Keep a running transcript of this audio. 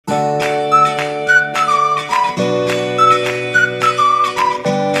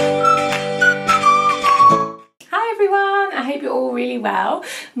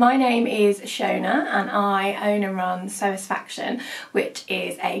My name is Sheona and I own and run Sewsfaction, which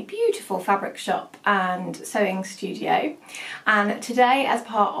is a beautiful fabric shop and sewing studio. And today, as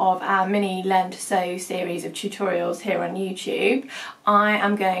part of our mini Learn to Sew series of tutorials here on YouTube, I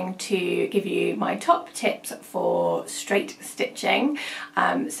am going to give you my top tips for straight stitching.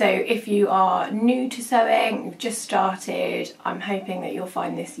 So if you are new to sewing, you've just started, I'm hoping that you'll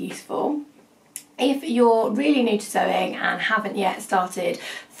find this useful. If you're really new to sewing and haven't yet started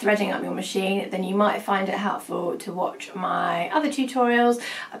threading up your machine, then you might find it helpful to watch my other tutorials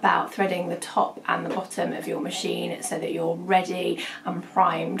about threading the top and the bottom of your machine so that you're ready and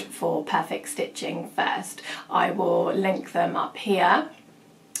primed for perfect stitching first. I will link them up here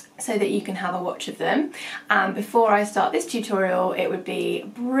so that you can have a watch of them. And before I start this tutorial, it would be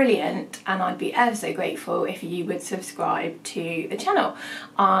brilliant and I'd be ever so grateful if you would subscribe to the channel.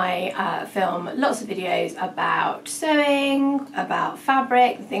 I film lots of videos about sewing, about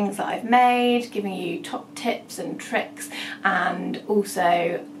fabric, the things that I've made, giving you top tips and tricks, and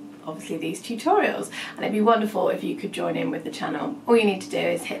also obviously these tutorials, and it'd be wonderful if you could join in with the channel. All you need to do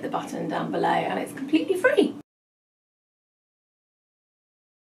is hit the button down below and it's completely free.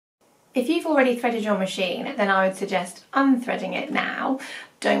 If you've already threaded your machine, then I would suggest unthreading it now.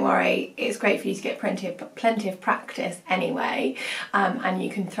 Don't worry, it's great for you to get plenty of practice anyway, and you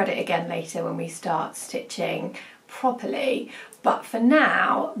can thread it again later when we start stitching properly. But for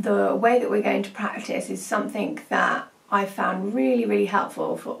now, the way that we're going to practice is something that I found really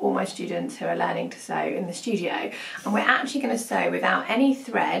helpful for all my students who are learning to sew in the studio. And we're actually going to sew without any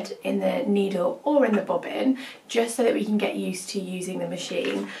thread in the needle or in the bobbin, just so that we can get used to using the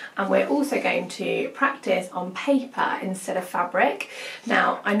machine. And we're also going to practice on paper instead of fabric.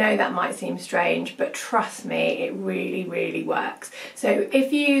 Now, I know that might seem strange, but trust me, it really works. So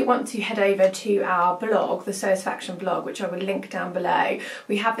if you want to head over to our blog, the Sewsfaction blog, which I will link down below,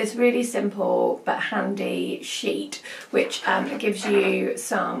 we have this really simple but handy sheet which gives you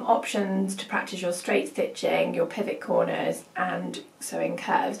some options to practice your straight stitching, your pivot corners and sewing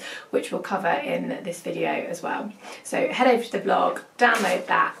curves, which we'll cover in this video as well. So head over to the blog, download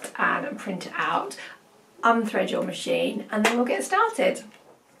that and print it out, unthread your machine, and then we'll get started.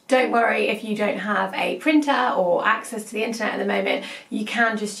 Don't worry if you don't have a printer or access to the internet at the moment, you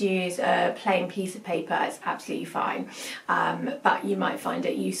can just use a plain piece of paper, it's absolutely fine. But you might find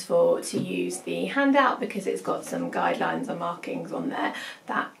it useful to use the handout because it's got some guidelines and markings on there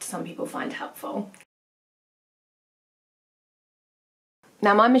that some people find helpful.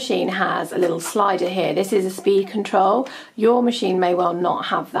 Now my machine has a little slider here. This is a speed control. Your machine may well not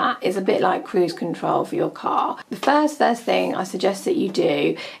have that. It's a bit like cruise control for your car. The first thing I suggest that you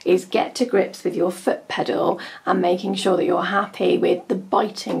do is get to grips with your foot pedal and making sure that you're happy with the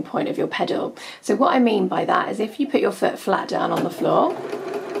biting point of your pedal. So what I mean by that is if you put your foot flat down on the floor,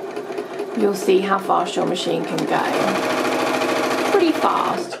 you'll see how fast your machine can go. Pretty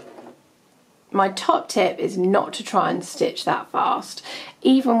fast. My top tip is not to try and stitch that fast.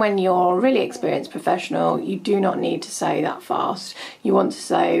 Even when you're a really experienced professional, you do not need to sew that fast. You want to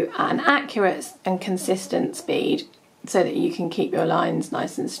sew at an accurate and consistent speed so that you can keep your lines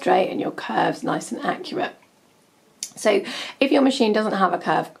nice and straight and your curves nice and accurate. So if your machine doesn't have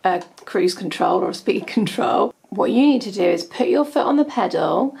a cruise control or a speed control, what you need to do is put your foot on the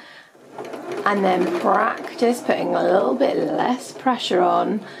pedal and then practice putting a little bit less pressure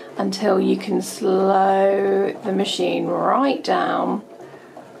on until you can slow the machine right down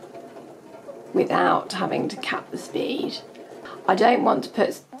without having to cap the speed. I don't want to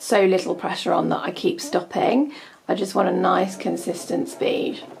put so little pressure on that I keep stopping. I just want a nice consistent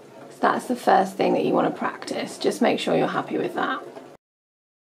speed. So that's the first thing that you want to practice. Just make sure you're happy with that.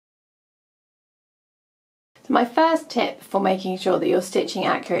 My first tip for making sure that you're stitching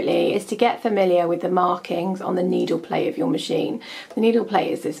accurately is to get familiar with the markings on the needle plate of your machine. The needle plate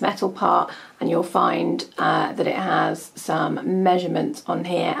is this metal part and you'll find that it has some measurements on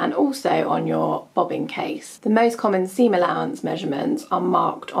here and also on your bobbin case. The most common seam allowance measurements are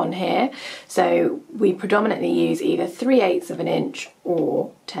marked on here, so we predominantly use either 3/8 of an inch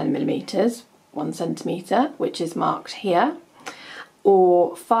or 10mm, 1 centimetre, which is marked here,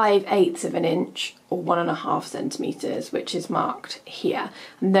 or 5/8 of an inch or 1.5 centimetres, which is marked here.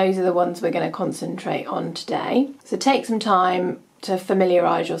 And those are the ones we're going to concentrate on today. So take some time to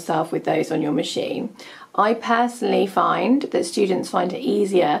familiarise yourself with those on your machine. I personally find that students find it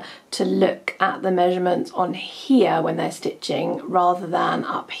easier to look at the measurements on here when they're stitching rather than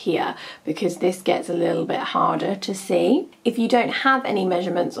up here, because this gets a little bit harder to see. If you don't have any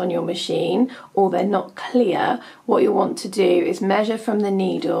measurements on your machine or they're not clear, what you'll want to do is measure from the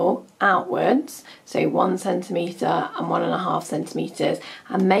needle outwards, so 1 centimetre and 1.5 centimetres,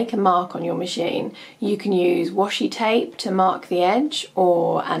 and make a mark on your machine. You can use washi tape to mark the edge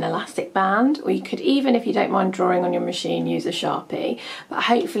or an elastic band, or you could even, if you don't mind drawing on your machine, use a Sharpie, but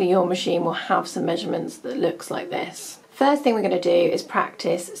hopefully your machine will have some measurements that looks like this. First thing we're going to do is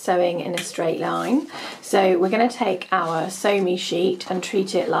practice sewing in a straight line. So we're going to take our sew me sheet and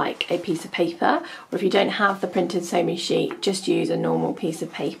treat it like a piece of paper, or if you don't have the printed sew me sheet, just use a normal piece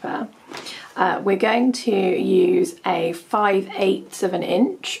of paper. We're going to use a 5/8 of an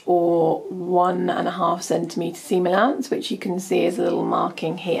inch or 1.5 centimetre seam allowance, which you can see is a little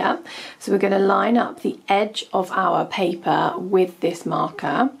marking here. So we're going to line up the edge of our paper with this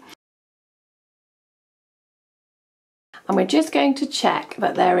marker. And we're just going to check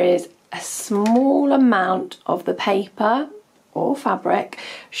that there is a small amount of the paper or fabric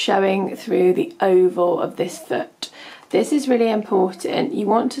showing through the oval of this foot. This is really important. You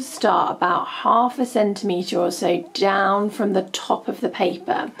want to start about 1/2 centimetre or so down from the top of the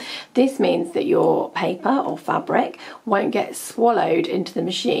paper. This means that your paper or fabric won't get swallowed into the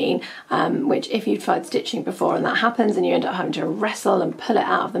machine, which if you've tried stitching before and that happens and you end up having to wrestle and pull it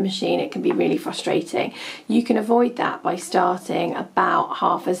out of the machine, it can be really frustrating. You can avoid that by starting about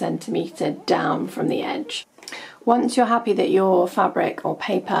 1/2 centimetre down from the edge. Once you're happy that your fabric or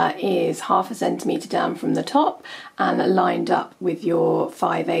paper is 1/2 centimetre down from the top and lined up with your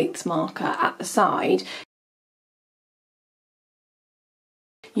 5/8 marker at the side,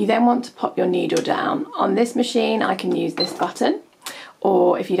 you then want to pop your needle down. On this machine I can use this button,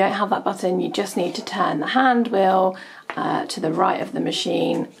 or if you don't have that button you just need to turn the hand wheel to the right of the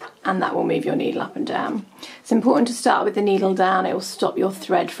machine and that will move your needle up and down. It's important to start with the needle down, it will stop your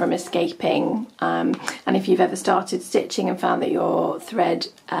thread from escaping, and if you've ever started stitching and found that your thread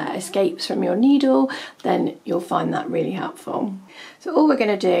escapes from your needle, then you'll find that really helpful. So all we're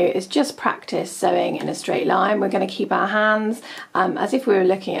going to do is just practice sewing in a straight line. We're going to keep our hands as if we were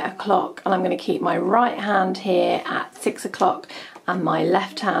looking at a clock, and I'm going to keep my right hand here at 6 o'clock and my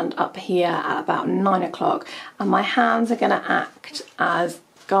left hand up here at about 9 o'clock, and my hands are going to act as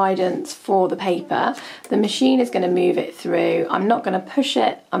guidance for the paper. The machine is going to move it through. I'm not going to push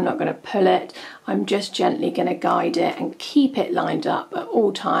it, I'm not going to pull it, I'm just gently going to guide it and keep it lined up at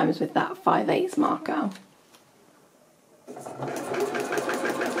all times with that 5/8 marker.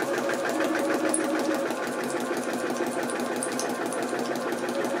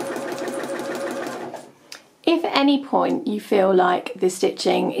 If at any point you feel like the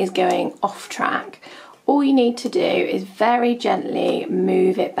stitching is going off track, all you need to do is very gently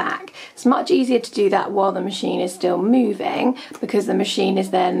move it back. It's much easier to do that while the machine is still moving, because the machine is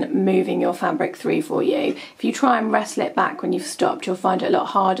then moving your fabric through for you. If you try and wrestle it back when you've stopped, you'll find it a lot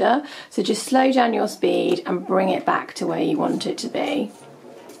harder. So just slow down your speed and bring it back to where you want it to be.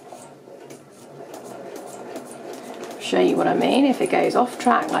 Show you what I mean. If it goes off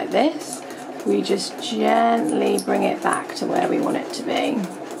track like this, we just gently bring it back to where we want it to be.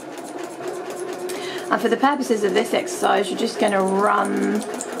 And for the purposes of this exercise, you're just going to run,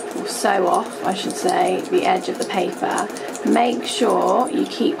 or sew off, I should say, the edge of the paper. Make sure you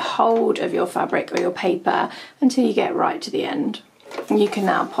keep hold of your fabric or your paper until you get right to the end. And you can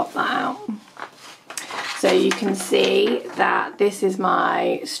now pop that out. So you can see that this is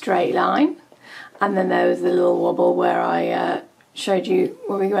my straight line, and then there was a little wobble where I showed you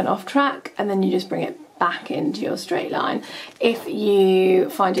where we went off track, and then you just bring it back into your straight line. If you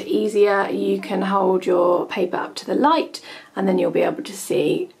find it easier, you can hold your paper up to the light and then you'll be able to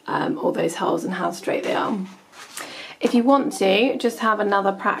see all those holes and how straight they are. If you want to, just have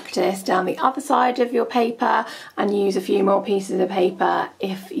another practice down the other side of your paper and use a few more pieces of paper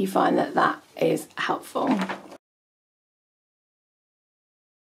if you find that that is helpful.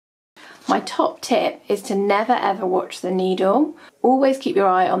 My top tip is to never ever watch the needle. Always keep your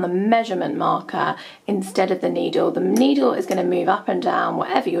eye on the measurement marker instead of the needle. The needle is going to move up and down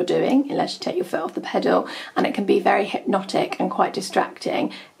whatever you're doing, unless you take your foot off the pedal, and it can be very hypnotic and quite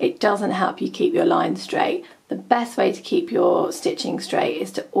distracting. It doesn't help you keep your line straight. The best way to keep your stitching straight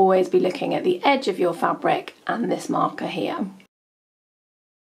is to always be looking at the edge of your fabric and this marker here.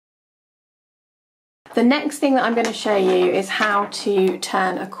 The next thing that I'm going to show you is how to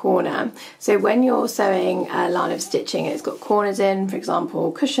turn a corner. So when you're sewing a line of stitching, it's got corners in, for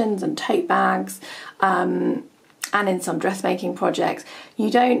example, cushions and tote bags. and in some dressmaking projects,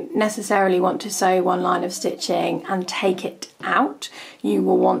 you don't necessarily want to sew one line of stitching and take it out. You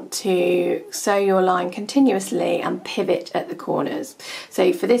will want to sew your line continuously and pivot at the corners.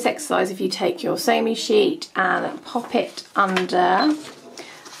 So for this exercise, if you take your sew me sheet and pop it under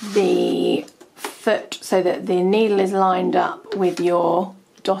the foot so that the needle is lined up with your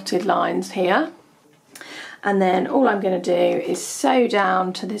dotted lines here, and then all I'm going to do is sew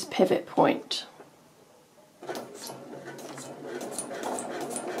down to this pivot point.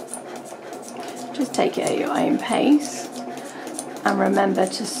 Just take it at your own pace and remember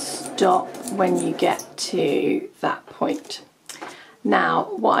to stop when you get to that point.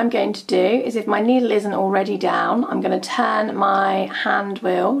 Now what I'm going to do is, if my needle isn't already down, I'm going to turn my hand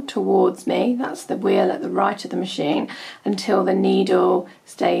wheel towards me, that's the wheel at the right of the machine, until the needle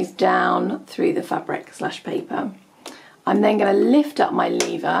stays down through the fabric / paper. I'm then going to lift up my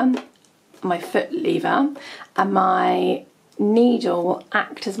lever, my foot lever, and my needle will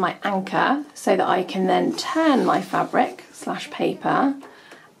act as my anchor so that I can then turn my fabric / paper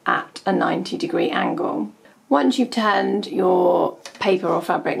at a 90-degree angle. Once you've turned your paper or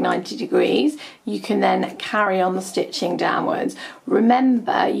fabric 90 degrees, you can then carry on the stitching downwards.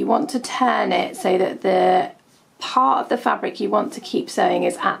 Remember, you want to turn it so that the part of the fabric you want to keep sewing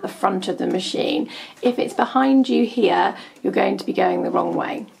is at the front of the machine. If it's behind you here, you're going to be going the wrong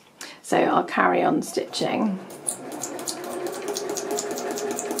way. So I'll carry on stitching.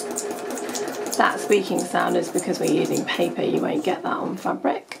 That squeaking sound is because we're using paper, you won't get that on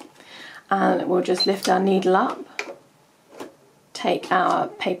fabric. And we'll just lift our needle up, take our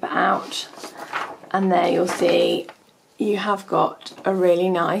paper out, and there you'll see you have got a really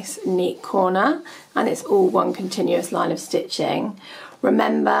nice neat corner, and it's all one continuous line of stitching.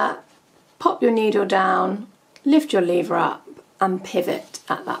 Remember, pop your needle down, lift your lever up and pivot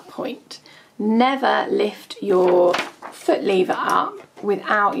at that point. Never lift your foot lever up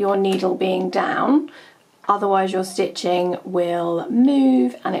without your needle being down, otherwise your stitching will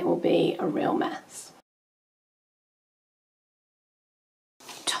move and it will be a real mess.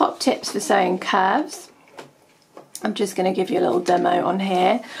 Top tips for sewing curves. I'm just going to give you a little demo on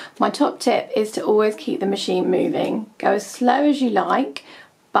here. My top tip is to always keep the machine moving. Go as slow as you like,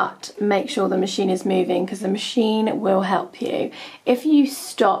 but make sure the machine is moving, because the machine will help you. If you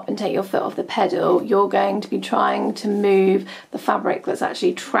stop and take your foot off the pedal, you're going to be trying to move the fabric that's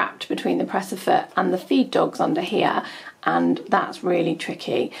actually trapped between the presser foot and the feed dogs under here, and that's really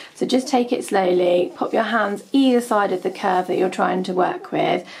tricky. So just take it slowly, pop your hands either side of the curve that you're trying to work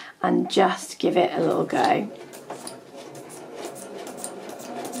with, and just give it a little go.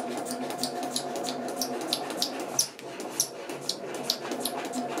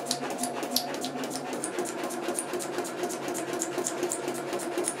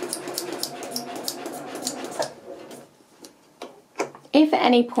 If at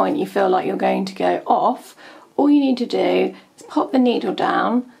any point you feel like you're going to go off, all you need to do is pop the needle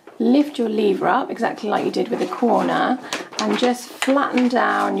down, lift your lever up exactly like you did with the corner, and just flatten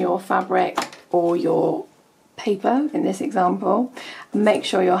down your fabric or your paper in this example, and make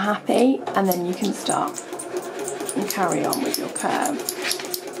sure you're happy, and then you can start and carry on with your curve.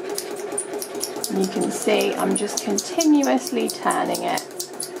 And you can see I'm just continuously turning it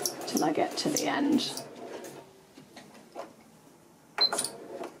till I get to the end.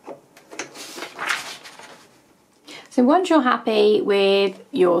 So once you're happy with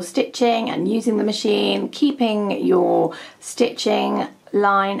your stitching and using the machine, keeping your stitching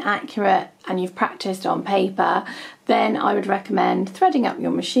line accurate, and you've practiced on paper, then I would recommend threading up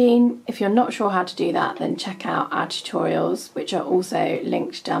your machine. If you're not sure how to do that, then check out our tutorials, which are also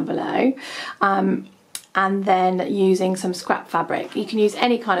linked down below. And then using some scrap fabric. You can use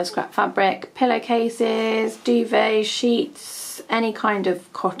any kind of scrap fabric, pillowcases, duvet, sheets, any kind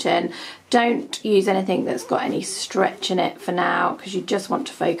of cotton. Don't use anything that's got any stretch in it for now, because you just want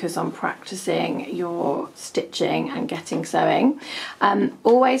to focus on practicing your stitching and getting sewing.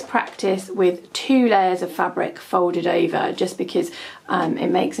 Always practice with 2 layers of fabric folded over, just because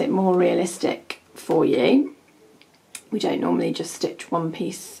it makes it more realistic for you. We don't normally just stitch one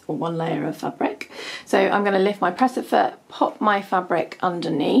piece or one layer of fabric. So I'm going to lift my presser foot, pop my fabric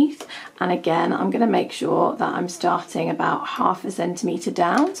underneath, and again I'm going to make sure that I'm starting about 1/2 centimetre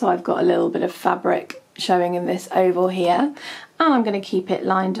down, so I've got a little bit of fabric showing in this oval here, and I'm going to keep it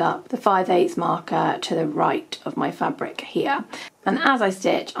lined up, the 5/8 marker to the right of my fabric here. And as I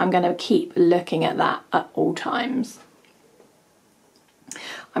stitch, I'm going to keep looking at that at all times.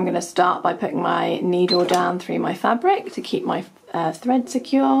 I'm going to start by putting my needle down through my fabric to keep my thread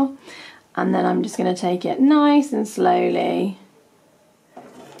secure, and then I'm just going to take it nice and slowly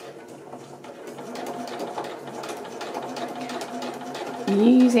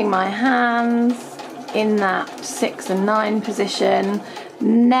using my hands in that 6 and 9 position,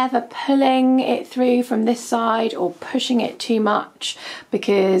 never pulling it through from this side or pushing it too much,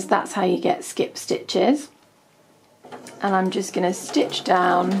 because that's how you get skip stitches. And I'm just going to stitch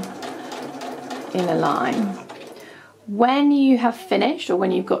down in a line. When you have finished, or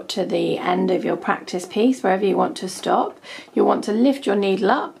when you've got to the end of your practice piece, wherever you want to stop, you'll want to lift your needle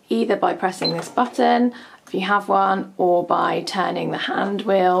up, either by pressing this button if you have one, or by turning the hand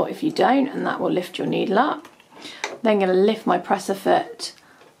wheel if you don't, and that will lift your needle up. Then I'm going to lift my presser foot,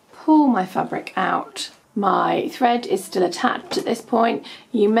 pull my fabric out. My thread is still attached at this point.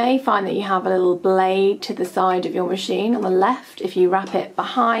 You may find that you have a little blade to the side of your machine on the left. If you wrap it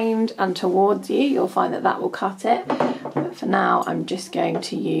behind and towards you, you'll find that that will cut it. But for now, I'm just going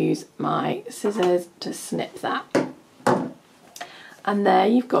to use my scissors to snip that. And there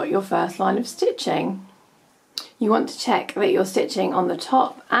you've got your first line of stitching. You want to check that your stitching on the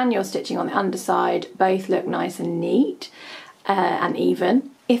top and your stitching on the underside both look nice and neat and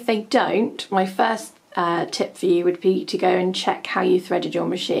even. If they don't, my first tip for you would be to go and check how you threaded your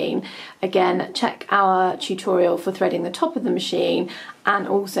machine. Again, check our tutorial for threading the top of the machine, and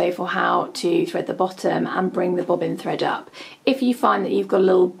also for how to thread the bottom and bring the bobbin thread up. If you find that you've got a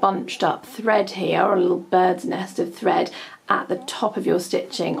little bunched up thread here, or a little bird's nest of thread at the top of your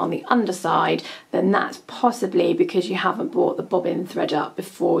stitching on the underside, then that's possibly because you haven't brought the bobbin thread up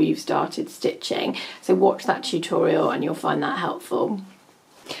before you've started stitching. So watch that tutorial and you'll find that helpful.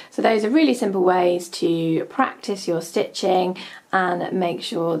 So those are really simple ways to practice your stitching and make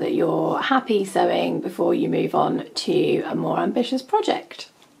sure that you're happy sewing before you move on to a more ambitious project.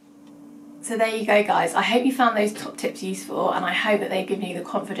 So there you go, guys. I hope you found those top tips useful, and I hope that they've given you the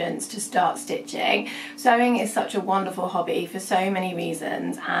confidence to start stitching. Sewing is such a wonderful hobby for so many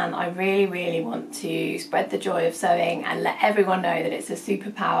reasons, and I really want to spread the joy of sewing and let everyone know that it's a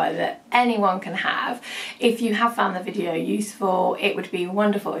superpower that anyone can have. If you have found the video useful, it would be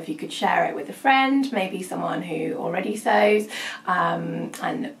wonderful if you could share it with a friend, maybe someone who already sews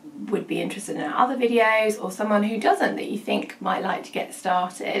and would be interested in other videos, or someone who doesn't that you think might like to get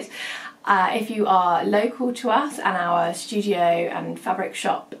started. If you are local to us and our studio and fabric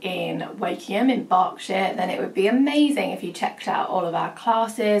shop in Wokingham in Berkshire, then it would be amazing if you checked out all of our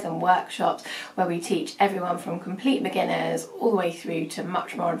classes and workshops where we teach everyone from complete beginners all the way through to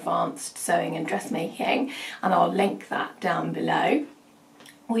much more advanced sewing and dressmaking, and I'll link that down below.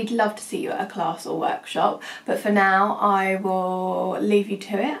 We'd love to see you at a class or workshop, but for now I will leave you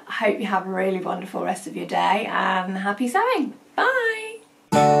to it. I hope you have a really wonderful rest of your day and happy sewing.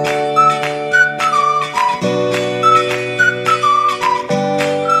 Bye!